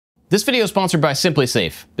This video is sponsored by Simply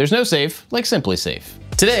Safe. There's no safe like Simply Safe.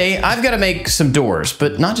 Today, I've got to make some doors,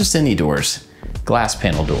 but not just any doors, glass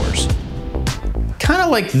panel doors. Kind of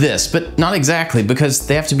like this, but not exactly, because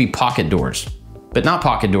they have to be pocket doors. But not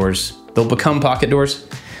pocket doors, they'll become pocket doors.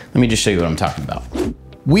 Let me just show you what I'm talking about.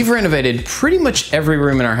 We've renovated pretty much every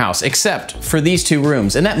room in our house except for these two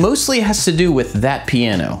rooms, and that mostly has to do with that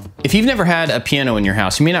piano. If you've never had a piano in your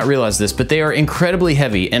house, you may not realize this, but they are incredibly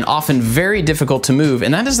heavy and often very difficult to move,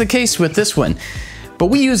 and that is the case with this one. But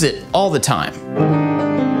we use it all the time.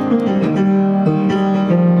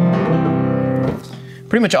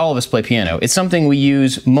 Pretty much all of us play piano. It's something we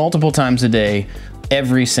use multiple times a day,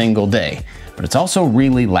 every single day, but it's also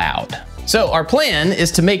really loud. So our plan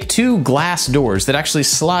is to make two glass doors that actually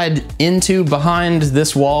slide into behind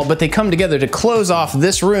this wall, but they come together to close off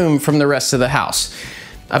this room from the rest of the house.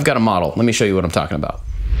 I've got a model. Let me show you what I'm talking about.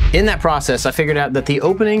 In that process, I figured out that the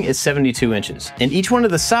opening is 72 inches, and each one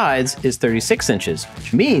of the sides is 36 inches,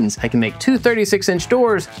 which means I can make two 36-inch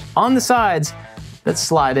doors on the sides that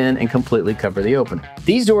slide in and completely cover the opening.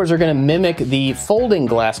 These doors are gonna mimic the folding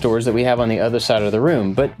glass doors that we have on the other side of the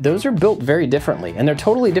room, but those are built very differently, and they're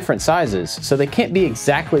totally different sizes, so they can't be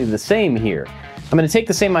exactly the same here. I'm gonna take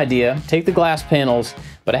the same idea, take the glass panels,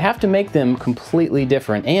 but I have to make them completely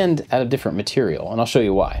different and out of different material, and I'll show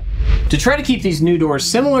you why. To try to keep these new doors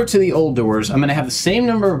similar to the old doors, I'm gonna have the same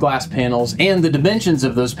number of glass panels, and the dimensions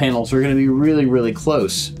of those panels are gonna be really, really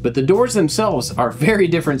close. But the doors themselves are very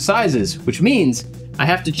different sizes, which means I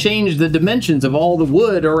have to change the dimensions of all the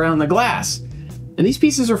wood around the glass. And these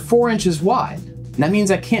pieces are 4 inches wide. And that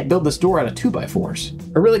means I can't build this door out of 2x4s.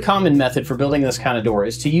 A really common method for building this kind of door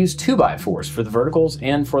is to use 2x4s for the verticals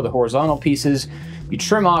and for the horizontal pieces. You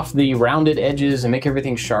trim off the rounded edges and make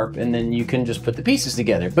everything sharp, and then you can just put the pieces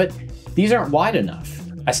together. But these aren't wide enough.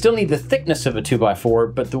 I still need the thickness of a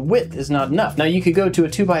 2x4, but the width is not enough. Now you could go to a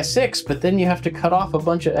 2x6, but then you have to cut off a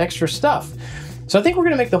bunch of extra stuff. So I think we're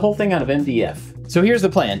gonna make the whole thing out of MDF. So here's the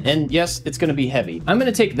plan, and yes, it's gonna be heavy. I'm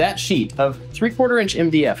gonna take that sheet of 3/4 inch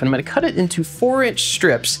MDF and I'm gonna cut it into 4-inch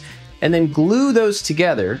strips and then glue those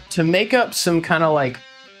together to make up some kind of like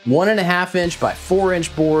 1.5 inch by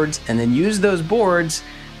 4-inch boards, and then use those boards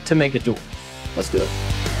to make a door. Let's do it.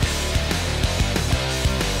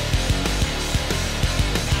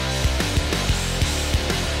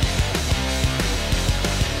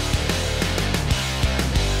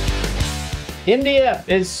 MDF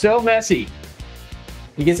is so messy.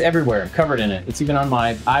 It gets everywhere, covered in it. It's even on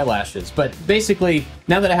my eyelashes. But basically,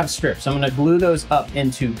 now that I have strips, I'm gonna glue those up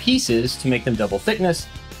into pieces to make them double thickness.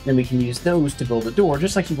 Then we can use those to build a door,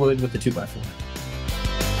 just like you would with the 2x4.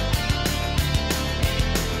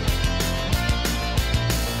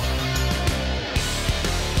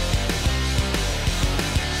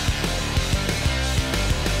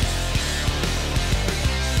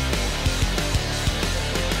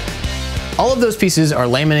 All of those pieces are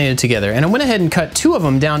laminated together, and I went ahead and cut 2 of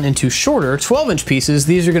them down into shorter 12-inch pieces.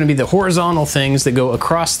 These are gonna be the horizontal things that go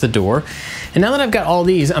across the door. And now that I've got all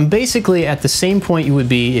these, I'm basically at the same point you would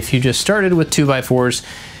be if you just started with 2x4s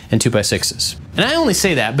and 2x6s. And I only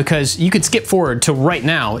say that because you could skip forward to right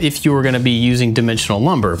now if you were gonna be using dimensional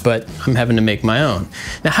lumber, but I'm having to make my own.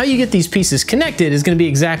 Now, how you get these pieces connected is gonna be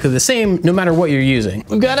exactly the same no matter what you're using.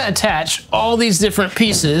 We've gotta attach all these different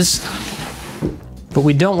pieces, but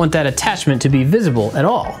we don't want that attachment to be visible at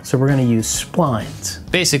all, so we're gonna use splines.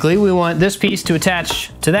 Basically, we want this piece to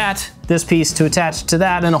attach to that, this piece to attach to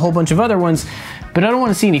that, and a whole bunch of other ones, but I don't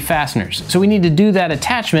wanna see any fasteners. So we need to do that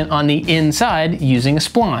attachment on the inside using a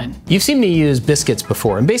spline. You've seen me use biscuits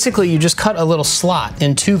before, and basically you just cut a little slot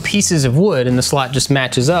in 2 pieces of wood, and the slot just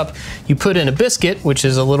matches up. You put in a biscuit, which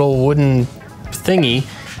is a little wooden thingy,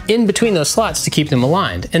 in between those slots to keep them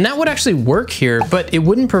aligned. And that would actually work here, but it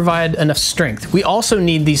wouldn't provide enough strength. We also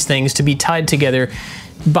need these things to be tied together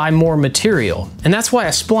by more material. And that's why a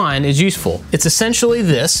spline is useful. It's essentially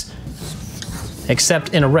this,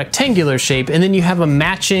 except in a rectangular shape, and then you have a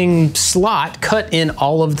matching slot cut in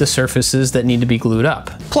all of the surfaces that need to be glued up.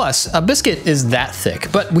 Plus, a biscuit is that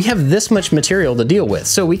thick, but we have this much material to deal with,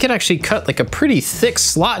 so we could actually cut like a pretty thick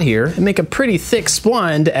slot here and make a pretty thick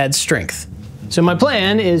spline to add strength. So my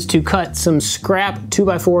plan is to cut some scrap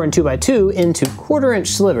 2x4 and 2x2 into 1/4 inch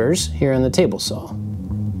slivers here on the table saw.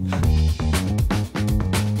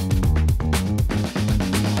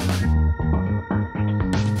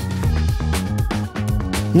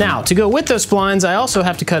 Now, to go with those splines, I also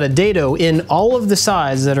have to cut a dado in all of the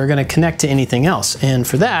sides that are gonna connect to anything else. And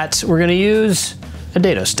for that, we're gonna use a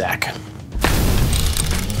dado stack.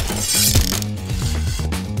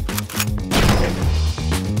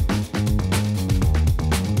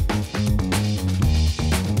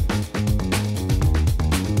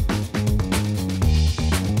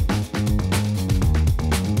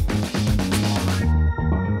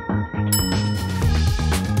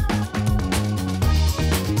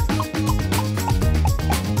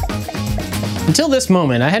 Until this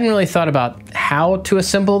moment, I hadn't really thought about how to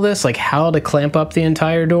assemble this, like how to clamp up the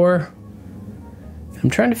entire door. I'm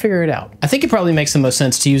trying to figure it out. I think it probably makes the most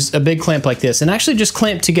sense to use a big clamp like this and actually just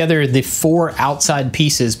clamp together the 4 outside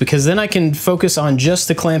pieces, because then I can focus on just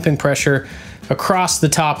the clamping pressure across the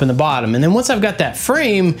top and the bottom. And then once I've got that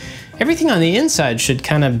frame, everything on the inside should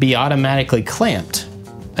kind of be automatically clamped,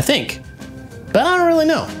 I think. But I don't really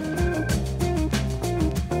know.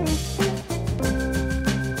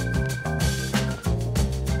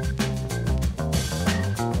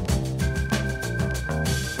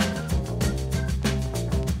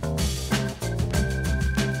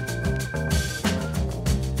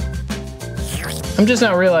 I'm just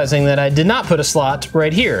now realizing that I did not put a slot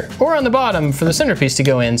right here or on the bottom for the centerpiece to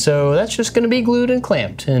go in, so that's just gonna be glued and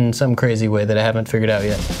clamped in some crazy way that I haven't figured out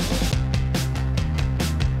yet.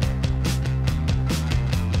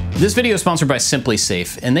 This video is sponsored by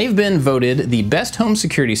SimpliSafe, and they've been voted the best home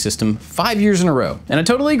security system 5 years in a row. And I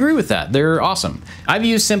totally agree with that. They're awesome. I've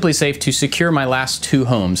used SimpliSafe to secure my last 2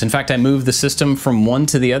 homes. In fact, I moved the system from one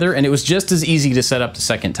to the other, and it was just as easy to set up the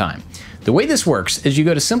second time. The way this works is you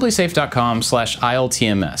go to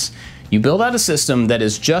simplisafe.com/ILTMS. You build out a system that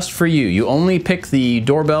is just for you. You only pick the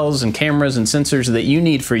doorbells and cameras and sensors that you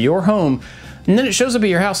need for your home, and then it shows up at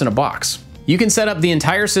your house in a box. You can set up the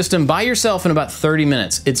entire system by yourself in about 30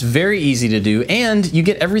 minutes. It's very easy to do, and you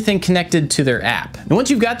get everything connected to their app. And once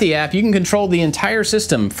you've got the app, you can control the entire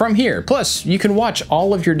system from here. Plus, you can watch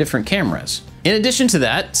all of your different cameras. In addition to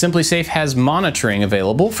that, SimpliSafe has monitoring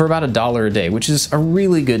available for about $1 a day, which is a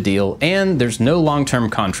really good deal, and there's no long-term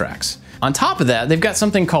contracts. On top of that, they've got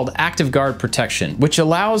something called Active Guard Protection, which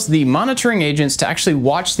allows the monitoring agents to actually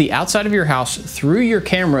watch the outside of your house through your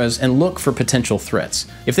cameras and look for potential threats.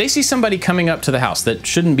 If they see somebody coming up to the house that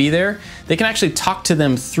shouldn't be there, they can actually talk to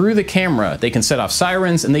them through the camera. They can set off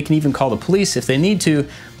sirens, and they can even call the police if they need to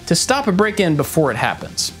stop a break-in before it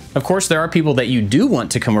happens. Of course, there are people that you do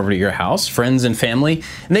want to come over to your house, friends and family,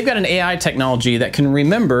 and they've got an AI technology that can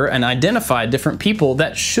remember and identify different people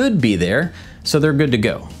that should be there, so they're good to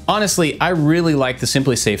go. Honestly, I really like the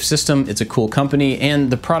SimpliSafe system. It's a cool company,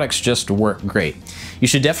 and the products just work great. You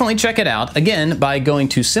should definitely check it out, again, by going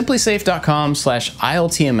to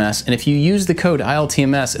simplisafe.com/ILTMS, and if you use the code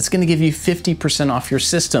ILTMS, it's gonna give you 50% off your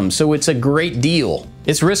system, so it's a great deal.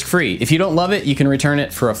 It's risk-free. If you don't love it, you can return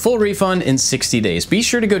it for a full refund in 60 days. Be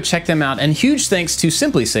sure to go check them out, and huge thanks to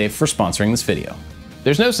SimpliSafe for sponsoring this video.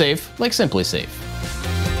 There's no safe like SimpliSafe.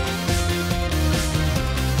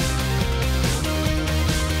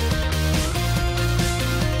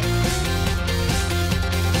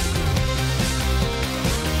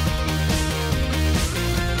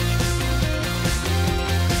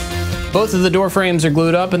 Both of the door frames are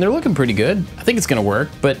glued up and they're looking pretty good. I think it's gonna work,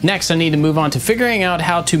 but next I need to move on to figuring out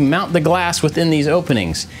how to mount the glass within these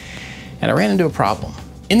openings. And I ran into a problem.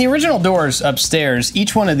 In the original doors upstairs,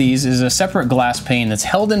 each one of these is a separate glass pane that's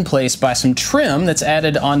held in place by some trim that's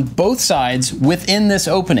added on both sides within this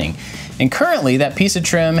opening. And currently that piece of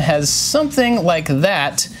trim has something like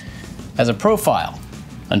that as a profile.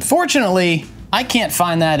 Unfortunately, I can't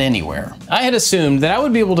find that anywhere. I had assumed that I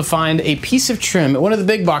would be able to find a piece of trim at one of the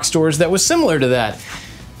big box stores that was similar to that,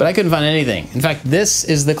 but I couldn't find anything. In fact, this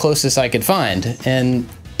is the closest I could find, and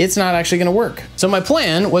it's not actually gonna work. So my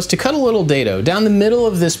plan was to cut a little dado down the middle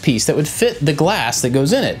of this piece that would fit the glass that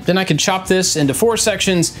goes in it. Then I could chop this into 4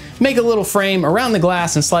 sections, make a little frame around the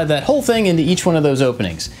glass, and slide that whole thing into each one of those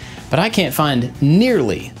openings. But I can't find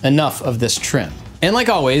nearly enough of this trim. And like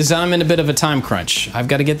always, I'm in a bit of a time crunch. I've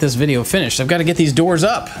got to get this video finished. I've got to get these doors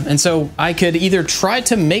up. And so I could either try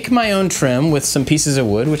to make my own trim with some pieces of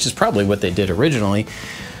wood, which is probably what they did originally,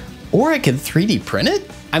 or I could 3D print it.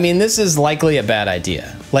 I mean, this is likely a bad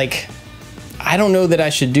idea. Like, I don't know that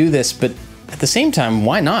I should do this, but at the same time,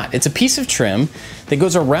 why not? It's a piece of trim that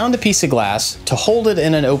goes around a piece of glass to hold it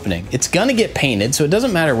in an opening. It's gonna get painted, so it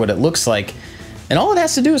doesn't matter what it looks like. And all it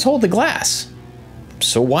has to do is hold the glass.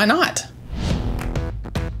 So why not?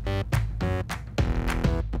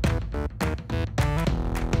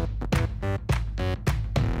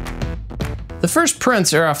 The first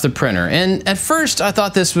prints are off the printer, and at first I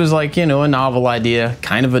thought this was like, you know, a novel idea,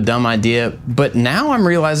 kind of a dumb idea, but now I'm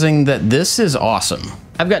realizing that this is awesome.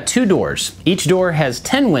 I've got 2 doors. Each door has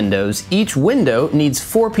 10 windows. Each window needs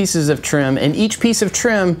 4 pieces of trim, and each piece of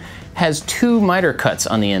trim has 2 miter cuts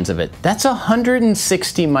on the ends of it. That's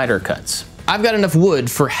 160 miter cuts. I've got enough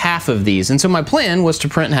wood for half of these, and so my plan was to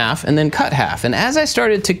print half and then cut half. And as I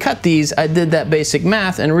started to cut these, I did that basic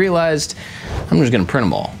math and realized I'm just gonna print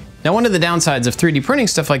them all. Now, one of the downsides of 3D printing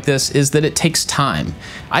stuff like this is that it takes time.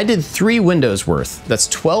 I did 3 windows worth, that's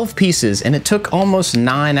 12 pieces, and it took almost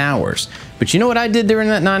 9 hours. But you know what I did during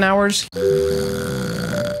that 9 hours?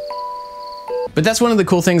 But that's one of the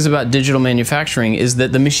cool things about digital manufacturing is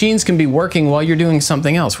that the machines can be working while you're doing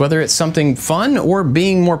something else, whether it's something fun or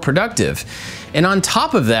being more productive. And on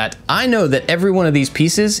top of that, I know that every one of these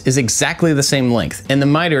pieces is exactly the same length, and the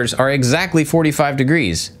miters are exactly 45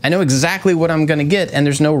 degrees. I know exactly what I'm gonna get, and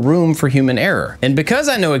there's no room for human error. And because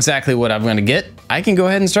I know exactly what I'm gonna get, I can go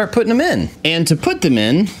ahead and start putting them in. And to put them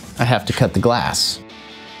in, I have to cut the glass.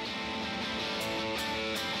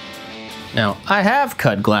 Now, I have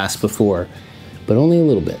cut glass before, but only a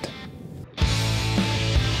little bit.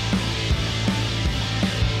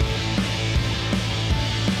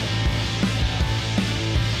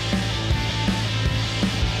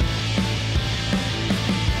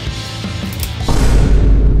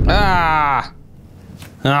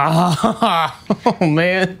 Oh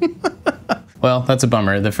man. Well, that's a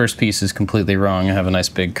bummer. The first piece is completely wrong. I have a nice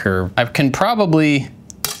big curve. I can probably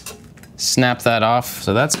snap that off,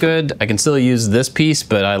 so that's good. I can still use this piece,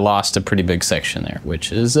 but I lost a pretty big section there,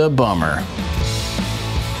 which is a bummer.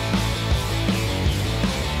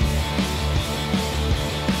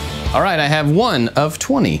 All right, I have 1 of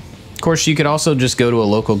 20. Of course, you could also just go to a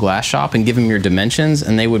local glass shop and give them your dimensions,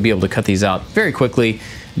 and they would be able to cut these out very quickly.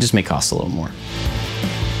 It just may cost a little more.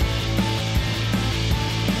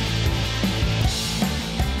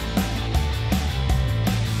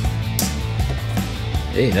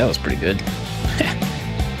 Hey, that was pretty good.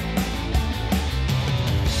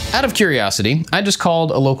 Out of curiosity, I just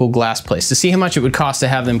called a local glass place to see how much it would cost to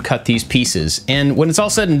have them cut these pieces. And when it's all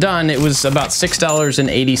said and done, it was about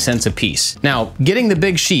 $6.80 a piece. Now, getting the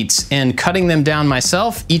big sheets and cutting them down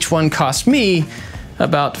myself, each one cost me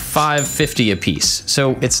about $5.50 a piece.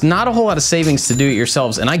 So it's not a whole lot of savings to do it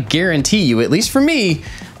yourselves, and I guarantee you, at least for me,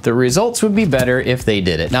 the results would be better if they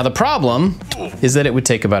did it. Now, the problem is that it would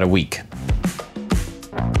take about a week.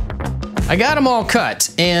 I got them all cut,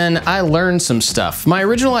 and I learned some stuff. My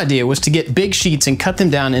original idea was to get big sheets and cut them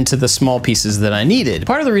down into the small pieces that I needed.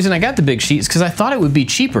 Part of the reason I got the big sheets is because I thought it would be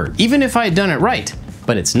cheaper, even if I had done it right,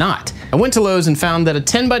 but it's not. I went to Lowe's and found that a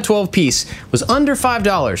 10 by 12 piece was under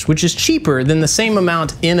 $5, which is cheaper than the same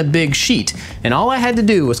amount in a big sheet. And all I had to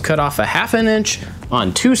do was cut off a ½ inch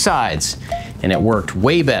on 2 sides, and it worked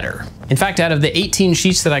way better. In fact, out of the 18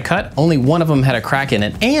 sheets that I cut, only 1 of them had a crack in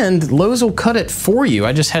it, and Lowe's will cut it for you.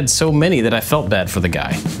 I just had so many that I felt bad for the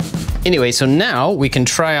guy. Anyway, so now we can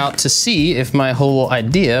try out to see if my whole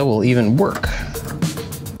idea will even work.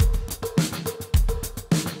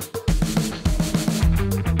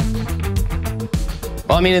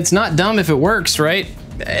 Well, I mean, it's not dumb if it works, right?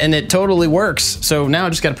 And it totally works. So now I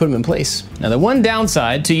just gotta put them in place. Now, the one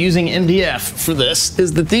downside to using MDF for this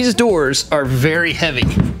is that these doors are very heavy.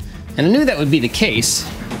 And I knew that would be the case,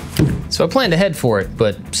 so I planned ahead for it,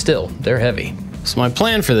 but still, they're heavy. So my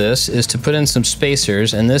plan for this is to put in some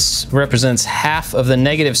spacers, and this represents half of the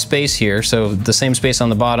negative space here, so the same space on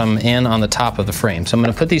the bottom and on the top of the frame. So I'm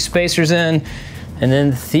gonna put these spacers in, and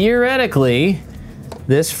then theoretically,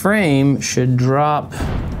 this frame should drop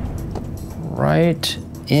right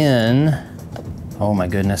in. Oh my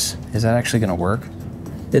goodness, is that actually gonna work?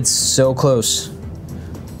 It's so close.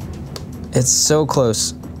 It's so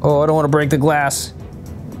close. Oh, I don't want to break the glass.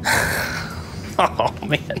 Oh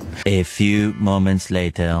man. A few moments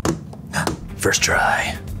later. First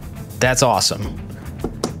try. That's awesome.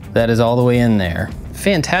 That is all the way in there.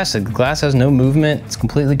 Fantastic, the glass has no movement. It's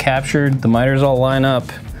completely captured. The miters all line up.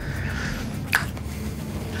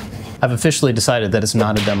 I've officially decided that it's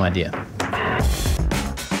not a dumb idea.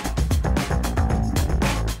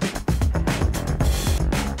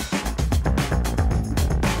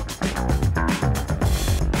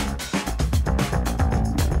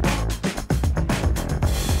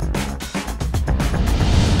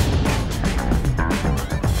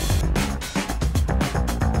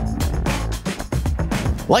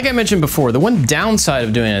 Like I mentioned before, the one downside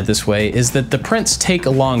of doing it this way is that the prints take a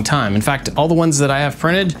long time. In fact, all the ones that I have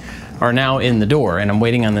printed are now in the door, and I'm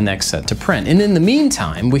waiting on the next set to print. And in the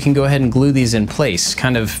meantime, we can go ahead and glue these in place,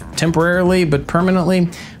 kind of temporarily but permanently.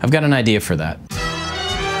 I've got an idea for that.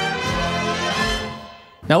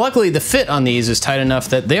 Now luckily the fit on these is tight enough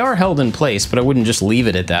that they are held in place, but I wouldn't just leave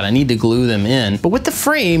it at that. I need to glue them in. But with the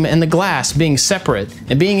frame and the glass being separate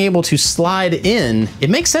and being able to slide in, it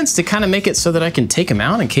makes sense to kind of make it so that I can take them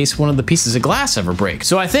out in case one of the pieces of glass ever break.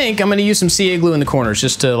 So I think I'm gonna use some CA glue in the corners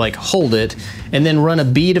just to like hold it, and then run a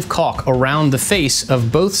bead of caulk around the face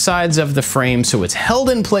of both sides of the frame so it's held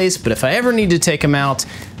in place, but if I ever need to take them out,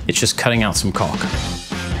 it's just cutting out some caulk.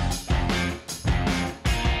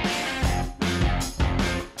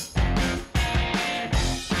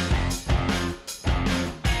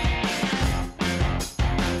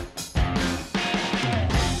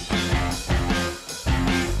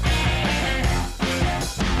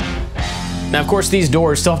 Now, of course, these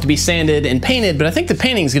doors still have to be sanded and painted, but I think the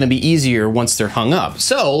painting is gonna be easier once they're hung up.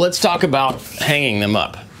 So let's talk about hanging them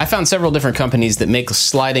up. I found several different companies that make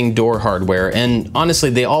sliding door hardware, and honestly,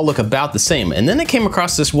 they all look about the same. And then I came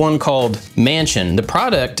across this one called Mansion. The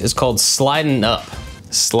product is called Slidin' Up.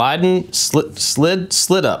 Slid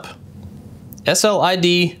up.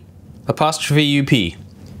 SLID apostrophe UP.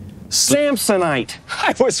 Samsonite.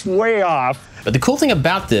 I was way off. But the cool thing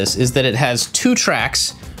about this is that it has 2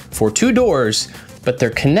 tracks for 2 doors, but they're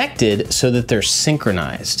connected so that they're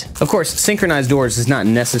synchronized. Of course, synchronized doors is not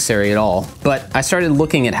necessary at all, but I started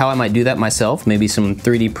looking at how I might do that myself, maybe some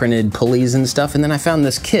 3D printed pulleys and stuff, and then I found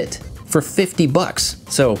this kit for 50 bucks.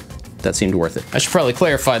 So that seemed worth it. I should probably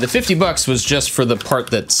clarify, the 50 bucks was just for the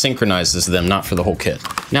part that synchronizes them, not for the whole kit.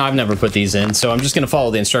 Now, I've never put these in, so I'm just gonna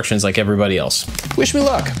follow the instructions like everybody else. Wish me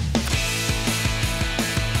luck.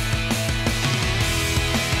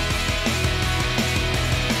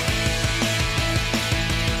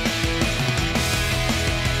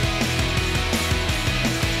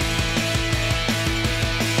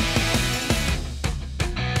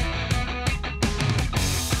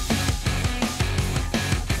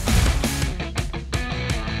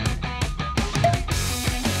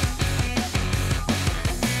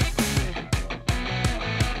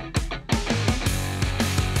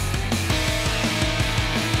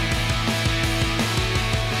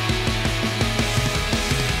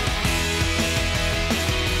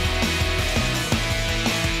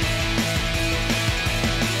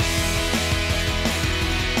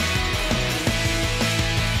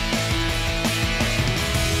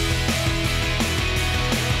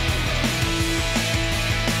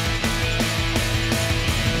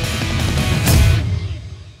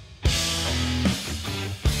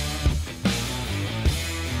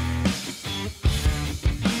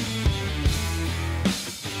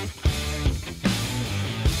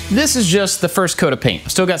 This is just the first coat of paint.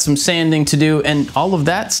 I've still got some sanding to do, and all of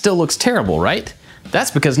that still looks terrible, right?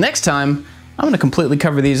 That's because next time, I'm gonna completely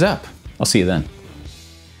cover these up. I'll see you then.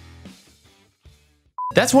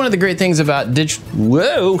 That's one of the great things about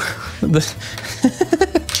whoa!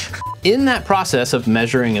 In that process of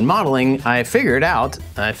measuring and modeling, I figured out,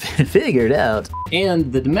 and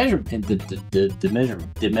the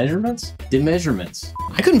measurements.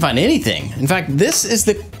 I couldn't find anything. In fact, this is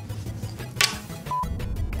the,